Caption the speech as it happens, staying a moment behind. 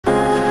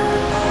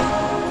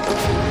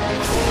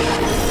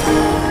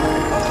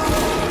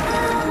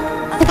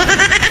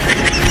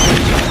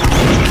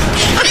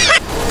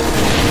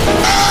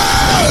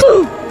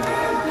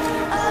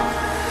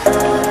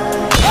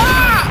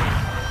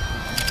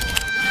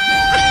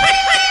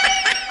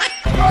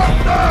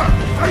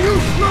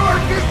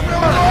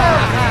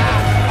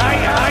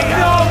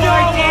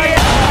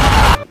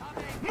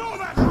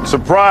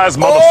Surprise,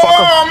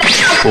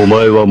 motherfucker! お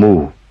前は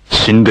もう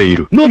死んでい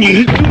る。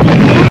何？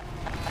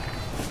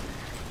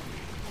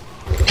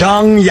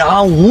张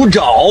牙舞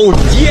爪，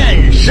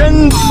健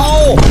身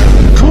操，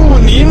祝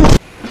您。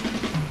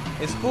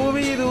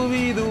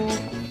Scooby-Dooby-Doo,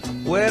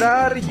 where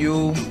are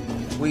you?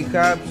 We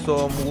have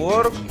some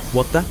work.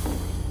 What the? I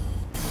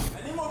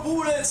need more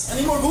bullets! I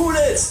need more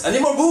bullets! I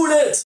need more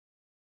bullets!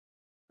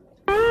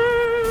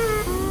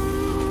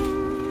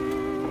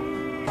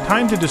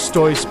 Time to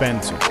destroy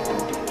Spencer.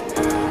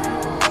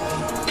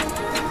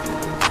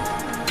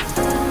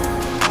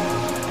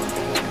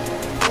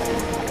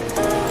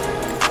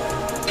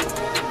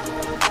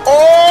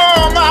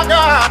 Oh my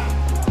God!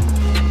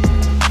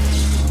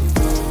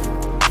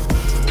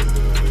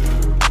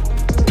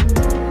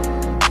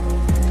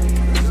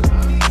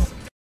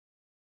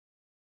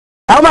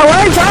 Out of my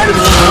way, son!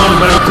 Oh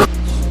my God!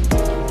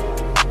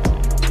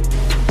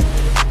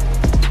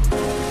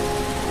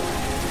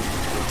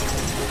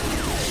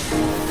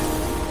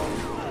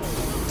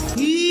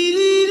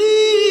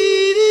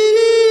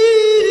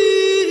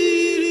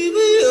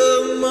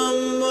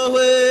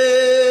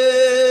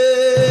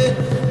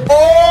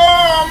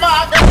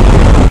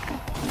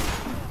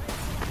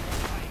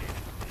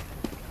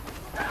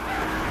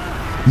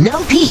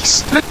 No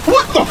peace.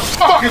 What the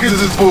fuck is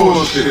this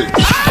bullshit?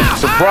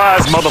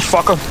 Surprise,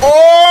 motherfucker!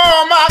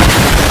 Oh my!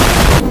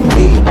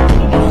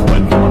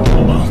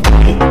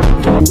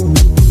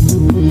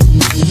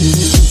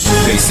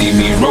 They see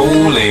me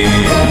rolling,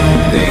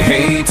 they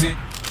hate it.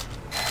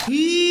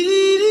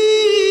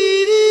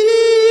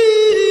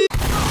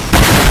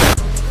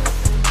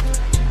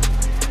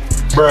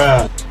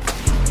 Bruh.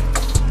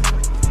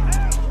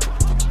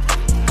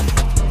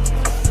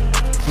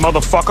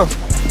 Motherfucker.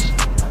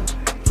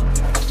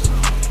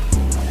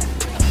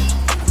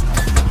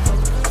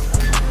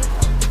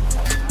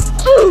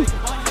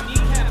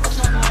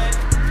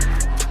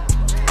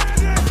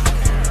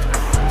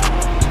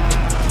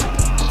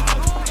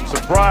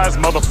 Surprise,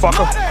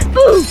 motherfucker.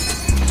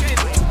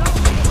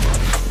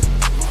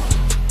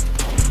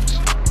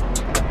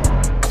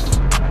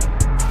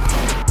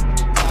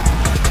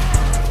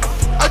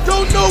 I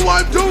don't know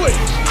what I'm doing.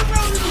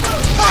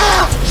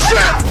 Ah,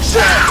 shit.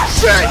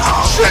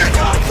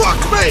 Fuck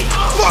me.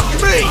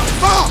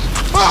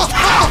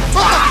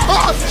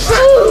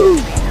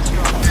 Shit.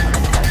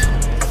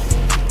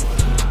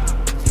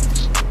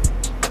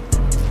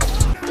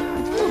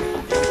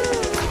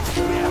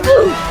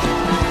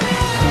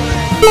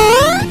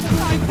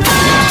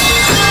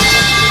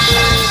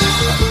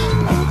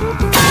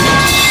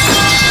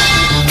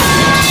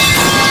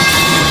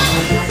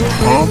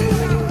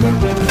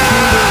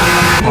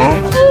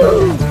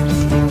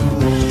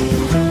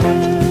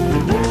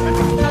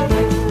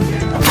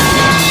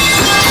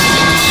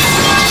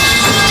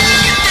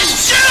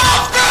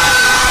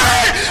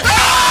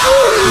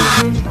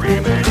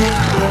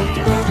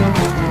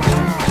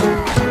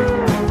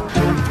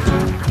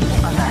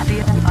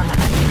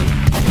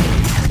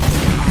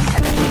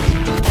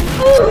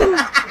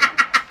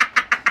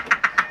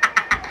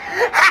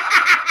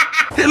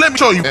 Here, let me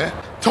show you, man.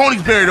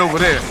 Tony's buried over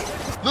there.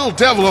 Little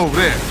devil over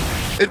there.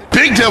 And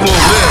big devil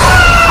over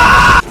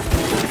there.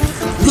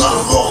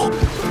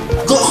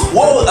 Go!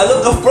 Whoa, a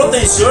lot of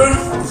protein, sir!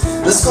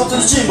 Let's go to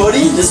the gym,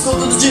 buddy! Let's go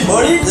to the gym,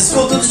 buddy! Let's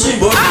go to the gym,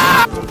 buddy!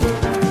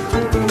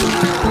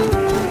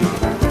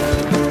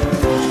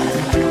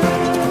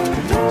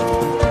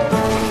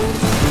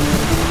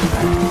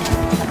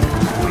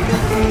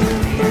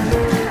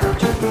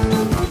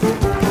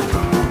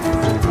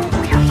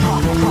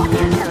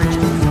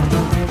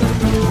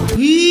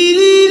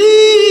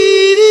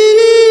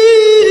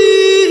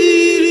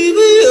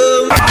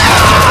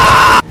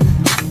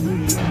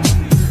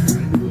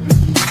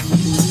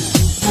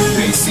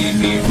 They see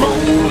me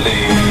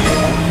rolling,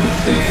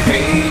 they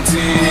hate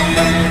it,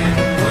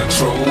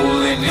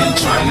 patrolling and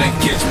trying to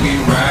catch me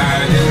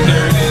riding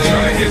dirty,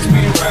 trying to catch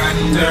me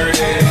riding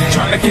dirty,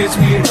 trying to catch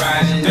me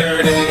riding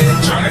dirty,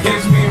 trying to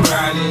catch me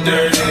riding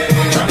dirty,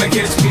 trying to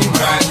catch me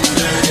riding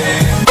dirty.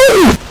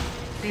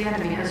 The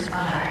enemy has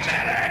spotted.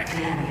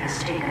 The enemy has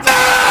taken.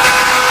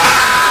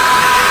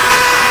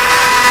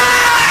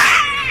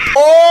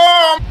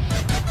 Oh!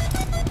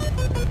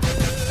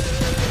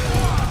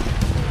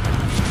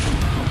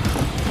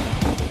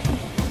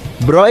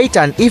 Bright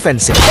and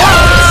offensive.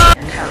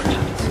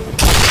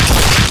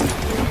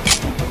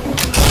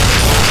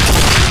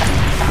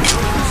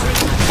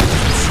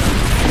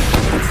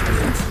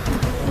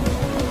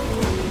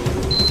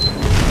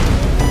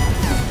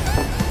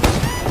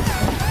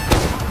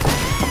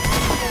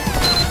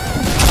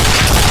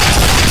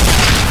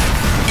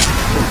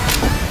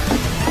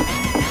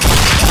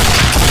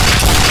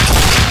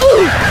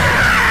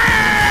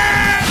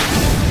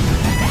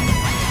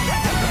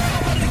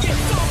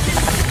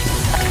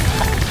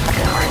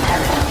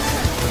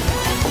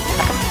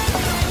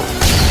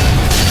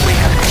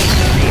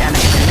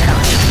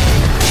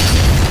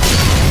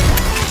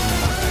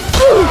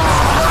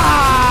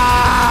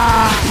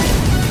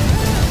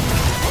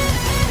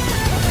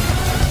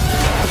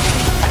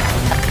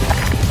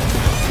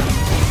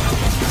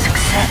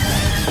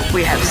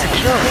 have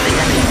secured the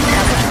enemy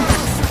intelligence.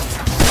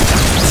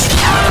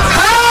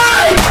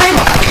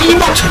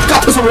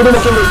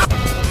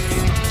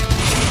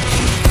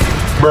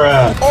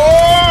 Bruh.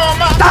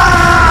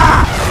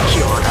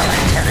 Secure our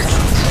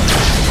intelligence.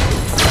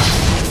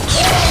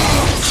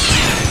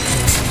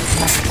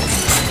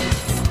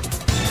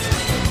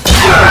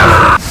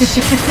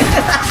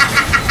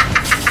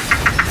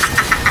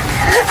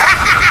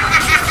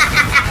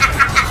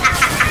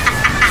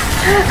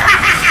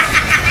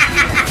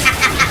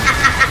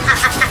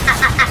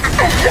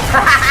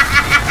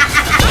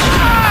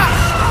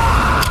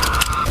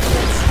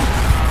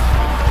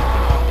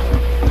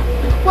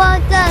 What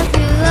does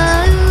you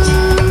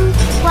lose?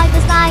 Like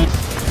the sky.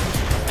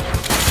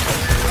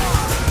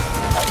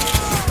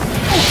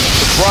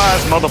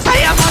 Surprise, motherfucker. I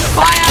am on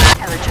fire!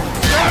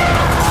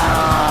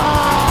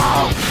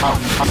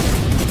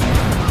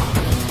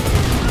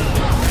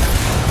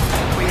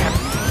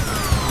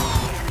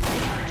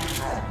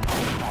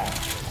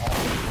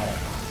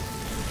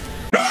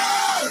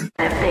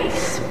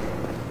 Base.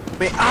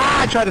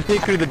 I tried to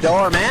sneak through the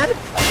door, man.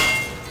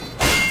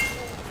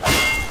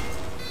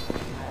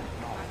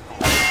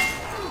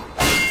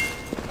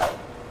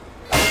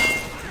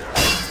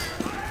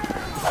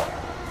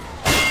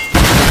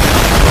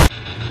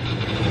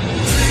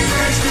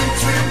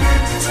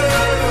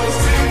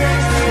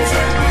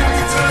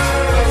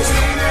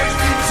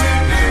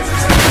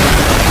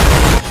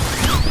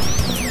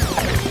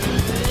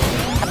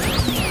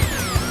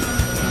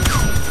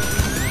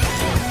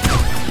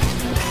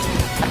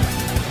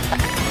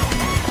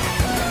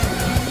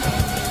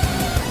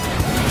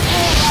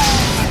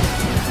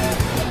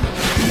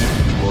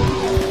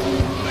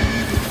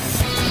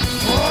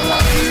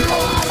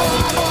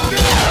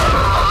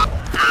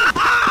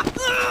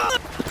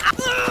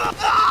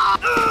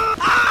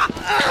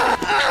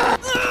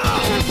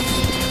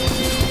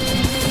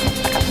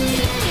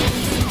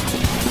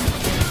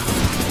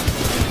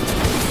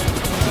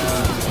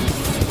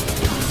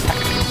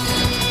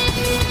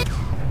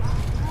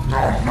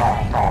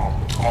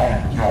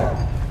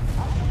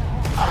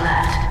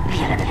 Alert. The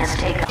enemy has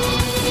taken.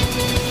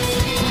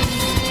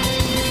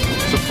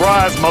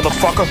 Surprise,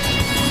 motherfucker.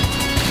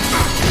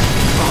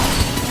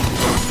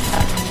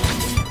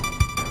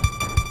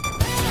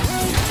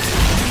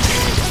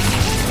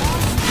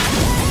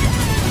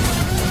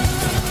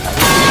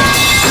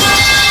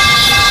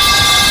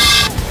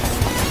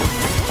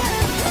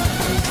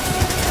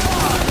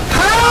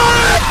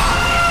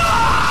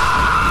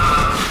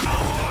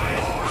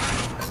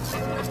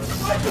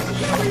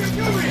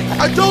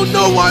 I don't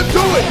know what I'm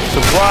doing!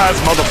 Surprise,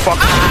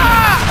 motherfucker.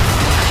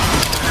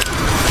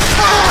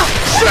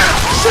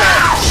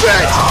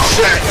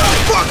 Shit!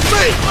 Fuck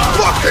me!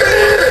 Fuck me!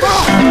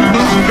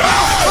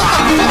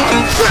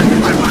 Shit!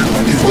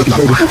 What the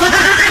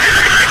fuck?